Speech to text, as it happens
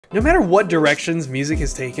No matter what directions music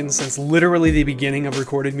has taken since literally the beginning of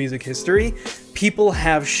recorded music history, people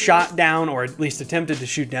have shot down, or at least attempted to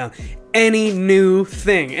shoot down, any new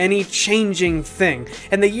thing, any changing thing.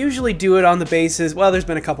 And they usually do it on the basis, well, there's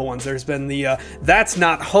been a couple ones. There's been the, that's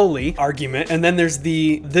not holy argument, and then there's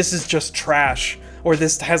the, this is just trash, or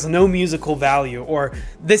this has no musical value, or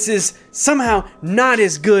this is somehow not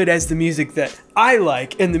as good as the music that I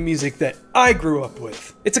like and the music that I grew up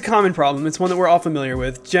with. It's a common problem. It's one that we're all familiar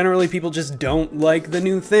with. Generally, people just don't like the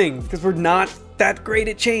new thing because we're not that great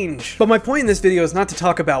at change. But my point in this video is not to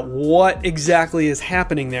talk about what exactly is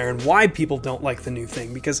happening there and why people don't like the new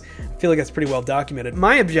thing, because I feel like that's pretty well documented.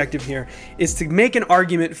 My objective here is to make an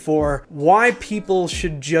argument for why people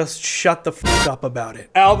should just shut the fuck up about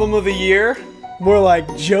it. Album of the year? More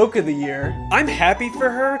like joke of the year. I'm happy for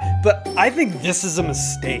her, but I think this is a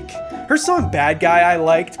mistake. Her song Bad Guy I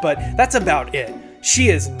liked, but that's about it. She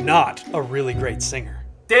is not a really great singer.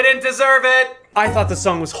 Didn't deserve it! I thought the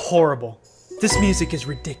song was horrible. This music is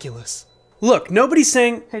ridiculous. Look, nobody's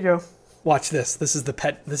saying, hey Joe, watch this. This is the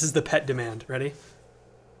pet demand. Ready?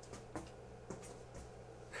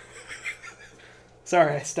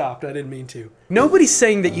 Sorry, I stopped. I didn't mean to. Nobody's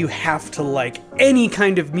saying that you have to like any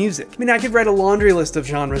kind of music. I mean, I could write a laundry list of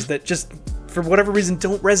genres that just, for whatever reason,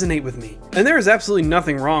 don't resonate with me. And there is absolutely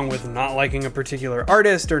nothing wrong with not liking a particular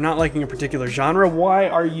artist or not liking a particular genre. Why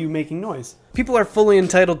are you making noise? People are fully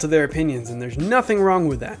entitled to their opinions, and there's nothing wrong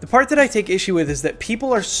with that. The part that I take issue with is that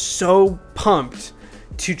people are so pumped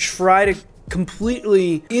to try to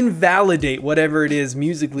completely invalidate whatever it is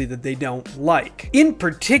musically that they don't like. In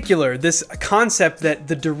particular, this concept that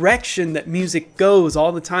the direction that music goes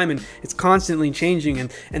all the time and it's constantly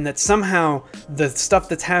changing, and that somehow the stuff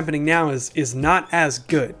that's happening now is not as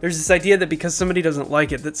good. There's this idea that because somebody doesn't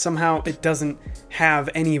like it, that somehow it doesn't have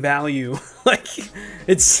any value. Like,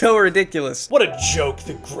 it's so ridiculous. What a joke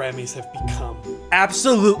the Grammys have become.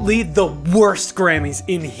 Absolutely the worst Grammys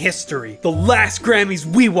in history. The last Grammys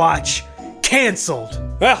we watch, canceled.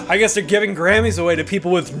 Well, I guess they're giving Grammys away to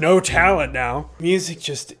people with no talent now. Music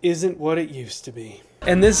just isn't what it used to be.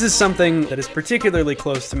 And this is something that is particularly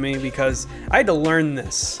close to me because I had to learn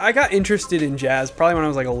this. I got interested in jazz probably when I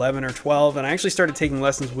was like 11 or 12, and I actually started taking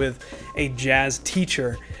lessons with a jazz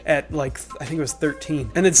teacher at like, I think it was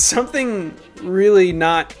 13. And then something really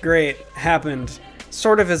not great happened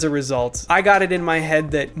sort of as a result. I got it in my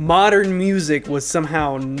head that modern music was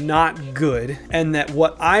somehow not good, and that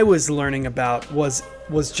what I was learning about was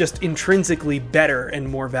just intrinsically better and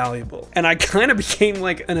more valuable. And I kind of became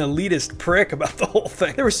like an elitist prick about the whole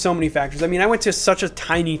thing. There were so many factors. I mean, I went to such a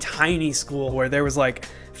tiny school where there was like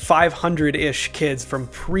 500-ish kids from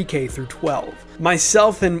pre-K through 12.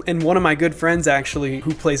 Myself and one of my good friends actually,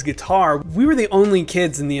 who plays guitar, we were the only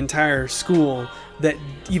kids in the entire school that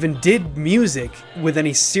even did music with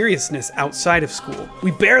any seriousness outside of school.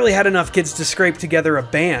 We barely had enough kids to scrape together a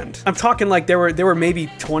band. I'm talking like there were maybe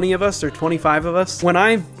 20 of us or 25 of us. When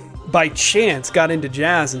I, by chance, got into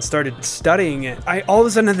jazz and started studying it, I all of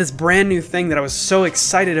a sudden had this brand new thing that I was so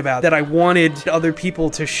excited about that I wanted other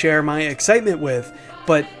people to share my excitement with,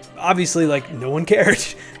 but obviously, like, no one cared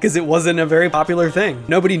because it wasn't a very popular thing.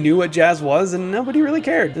 Nobody knew what jazz was and nobody really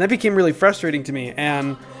cared. And that became really frustrating to me.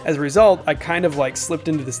 And as a result, I kind of like slipped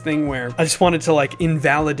into this thing where I just wanted to like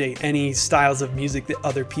invalidate any styles of music that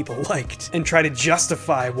other people liked and try to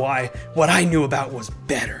justify why what I knew about was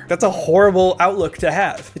better. That's a horrible outlook to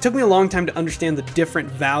have. It took me a long time to understand the different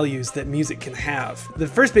values that music can have. The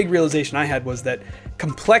first big realization I had was that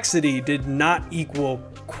complexity did not equal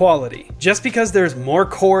quality. Just because there's more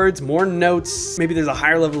chords, more notes, maybe there's a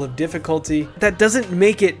higher level of difficulty, that doesn't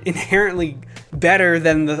make it inherently better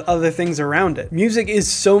than the other things around it. Music is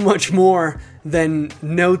so much more than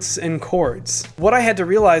notes and chords. What I had to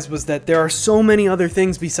realize was that there are so many other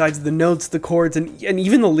things besides the notes, the chords, and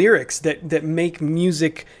even the lyrics that make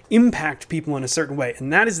music impact people in a certain way.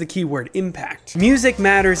 And that is the key word, impact. Music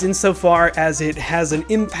matters insofar as it has an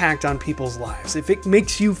impact on people's lives. If it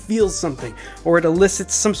makes you feel something, or it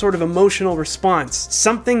elicits some sort of emotional response,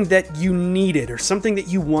 something that you needed or something that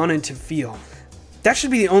you wanted to feel, that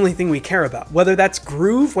should be the only thing we care about. Whether that's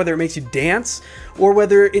groove, whether it makes you dance, or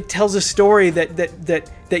whether it tells a story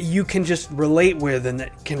that you can just relate with and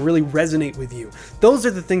that can really resonate with you. Those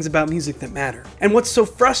are the things about music that matter. And what's so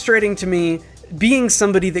frustrating to me, being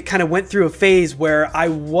somebody that kind of went through a phase where I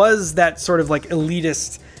was that sort of like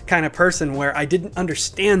elitist kind of person where I didn't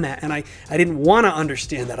understand that, and I didn't want to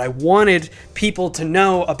understand that. I wanted people to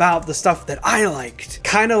know about the stuff that I liked.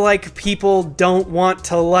 Kind of like people don't want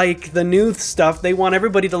to like the new stuff, they want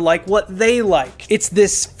everybody to like what they like. It's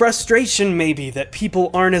this frustration maybe that people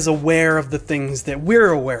aren't as aware of the things that we're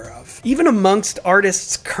aware of. Even amongst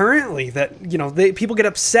artists currently that, you know, people get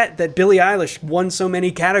upset that Billie Eilish won so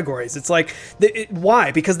many categories. It's like,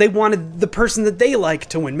 why? Because they wanted the person that they like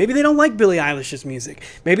to win. Maybe they don't like Billie Eilish's music.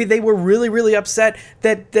 Maybe they were really, really upset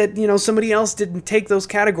that you know, somebody else didn't take those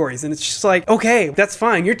categories. And it's just like, okay, that's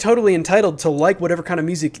fine. You're totally entitled to like whatever kind of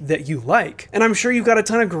music that you like. And I'm sure you've got a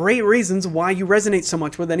ton of great reasons why you resonate so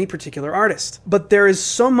much with any particular artist. But there is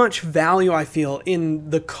so much value, I feel, in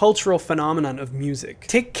the cultural phenomenon of music.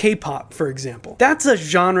 Take K-pop, for example. That's a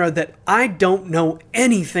genre that I don't know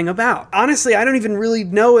anything about. Honestly, I don't even really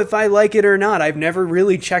know if I like it or not. I've never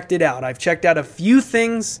really checked it out. I've checked out a few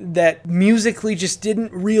things that musically just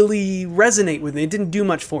didn't really resonate with me. It didn't do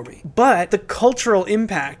much for me. But the cultural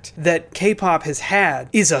impact that K-pop has had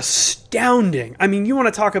is astounding. I mean, you want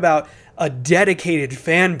to talk about a dedicated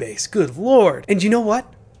fan base. Good Lord. And you know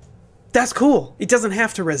what? That's cool. It doesn't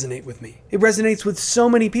have to resonate with me. It resonates with so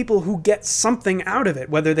many people who get something out of it,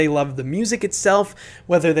 whether they love the music itself,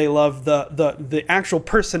 whether they love the actual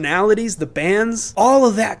personalities, the bands. All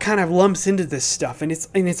of that kind of lumps into this stuff, and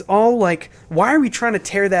it's all like, why are we trying to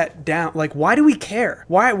tear that down? Like, why do we care?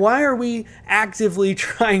 Why are we actively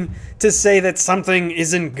trying to say that something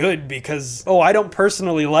isn't good because, oh, I don't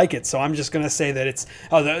personally like it, so I'm just gonna say that it's,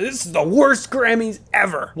 oh, this is the worst Grammys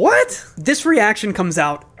ever. What? This reaction comes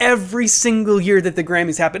out every single year that the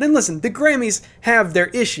Grammys happen. And listen, the Grammys have their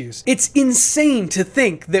issues. It's insane to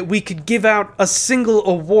think that we could give out a single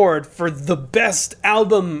award for the best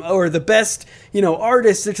album or the best, you know,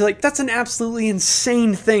 artist. It's like, that's an absolutely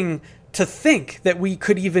insane thing to think, that we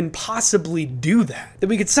could even possibly do that. That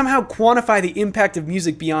we could somehow quantify the impact of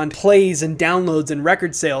music beyond plays and downloads and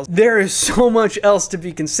record sales. There is so much else to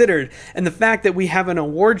be considered. And the fact that we have an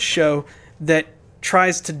award show that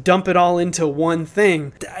tries to dump it all into one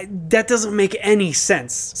thing, that doesn't make any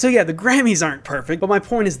sense. So yeah, the Grammys aren't perfect, but my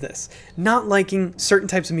point is this: not liking certain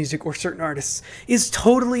types of music or certain artists is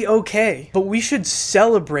totally okay. But we should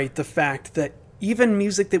celebrate the fact that even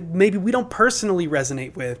music that maybe we don't personally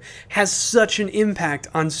resonate with has such an impact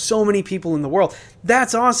on so many people in the world.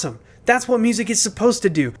 That's awesome. That's what music is supposed to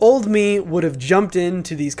do. Old me would have jumped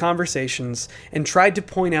into these conversations and tried to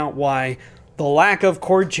point out why the lack of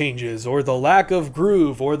chord changes, or the lack of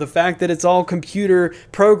groove, or the fact that it's all computer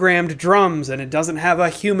programmed drums and it doesn't have a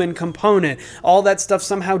human component, all that stuff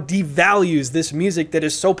somehow devalues this music that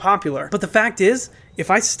is so popular. But the fact is,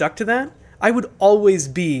 if I stuck to that, I would always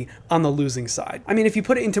be on the losing side. I mean, if you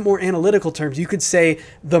put it into more analytical terms, you could say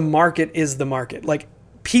the market is the market. Like,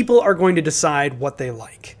 people are going to decide what they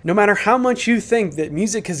like. No matter how much you think that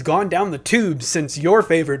music has gone down the tubes since your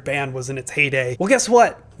favorite band was in its heyday, well, guess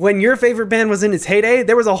what? When your favorite band was in its heyday,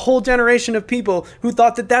 there was a whole generation of people who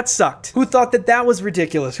thought that that sucked, who thought that that was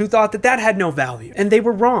ridiculous, who thought that that had no value. And they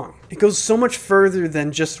were wrong. It goes so much further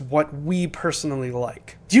than just what we personally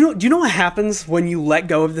like. Do you know what happens when you let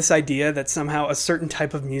go of this idea that somehow a certain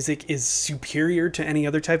type of music is superior to any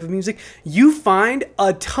other type of music? You find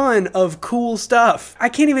a ton of cool stuff. I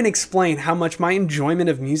can't even explain how much my enjoyment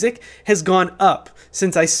of music has gone up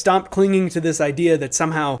since I stopped clinging to this idea that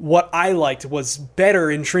somehow what I liked was better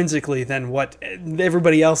intrinsically than what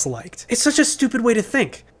everybody else liked. It's such a stupid way to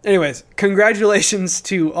think. Anyways, congratulations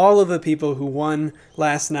to all of the people who won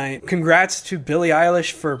last night. Congrats to Billie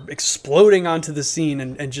Eilish for exploding onto the scene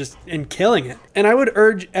and killing it. And I would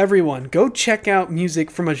urge everyone, go check out music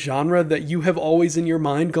from a genre that you have always in your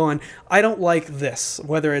mind gone, I don't like this.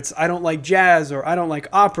 Whether it's I don't like jazz, or I don't like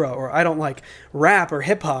opera, or I don't like rap or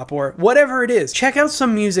hip hop, or whatever it is. Check out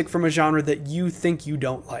some music from a genre that you think you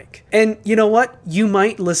don't like. And you know what? You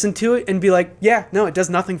might listen to it and be like, yeah, no, it does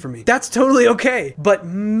nothing for me. That's totally okay. But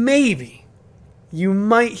maybe you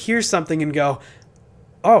might hear something and go,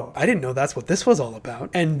 oh, I didn't know that's what this was all about.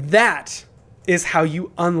 And that is how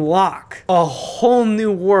you unlock a whole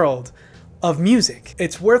new world of music.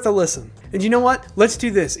 It's worth a listen. And you know what? Let's do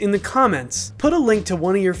this. In the comments, put a link to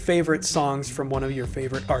one of your favorite songs from one of your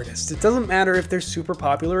favorite artists. It doesn't matter if they're super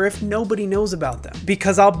popular or if nobody knows about them.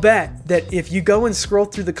 Because I'll bet that if you go and scroll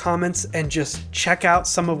through the comments and just check out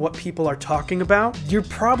some of what people are talking about, you're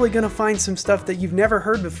probably gonna find some stuff that you've never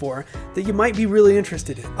heard before that you might be really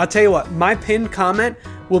interested in. I'll tell you what, my pinned comment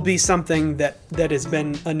will be something that has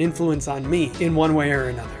been an influence on me in one way or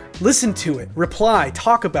another. Listen to it, reply,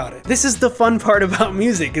 talk about it. This is the fun part about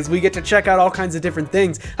music, is we get to check out all kinds of different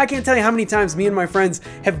things. I can't tell you how many times me and my friends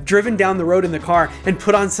have driven down the road in the car and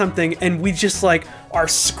put on something and we just like are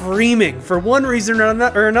screaming for one reason or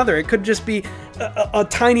another. It could just be a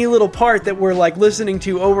tiny little part that we're like listening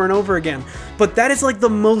to over and over again. But that is like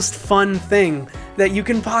the most fun thing that you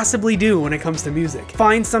can possibly do when it comes to music.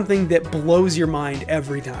 Find something that blows your mind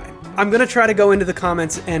every time. I'm gonna try to go into the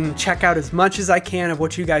comments and check out as much as I can of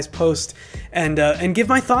what you guys post and give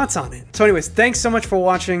my thoughts on it. So anyways, thanks so much for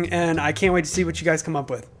watching, and I can't wait to see what you guys come up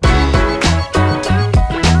with.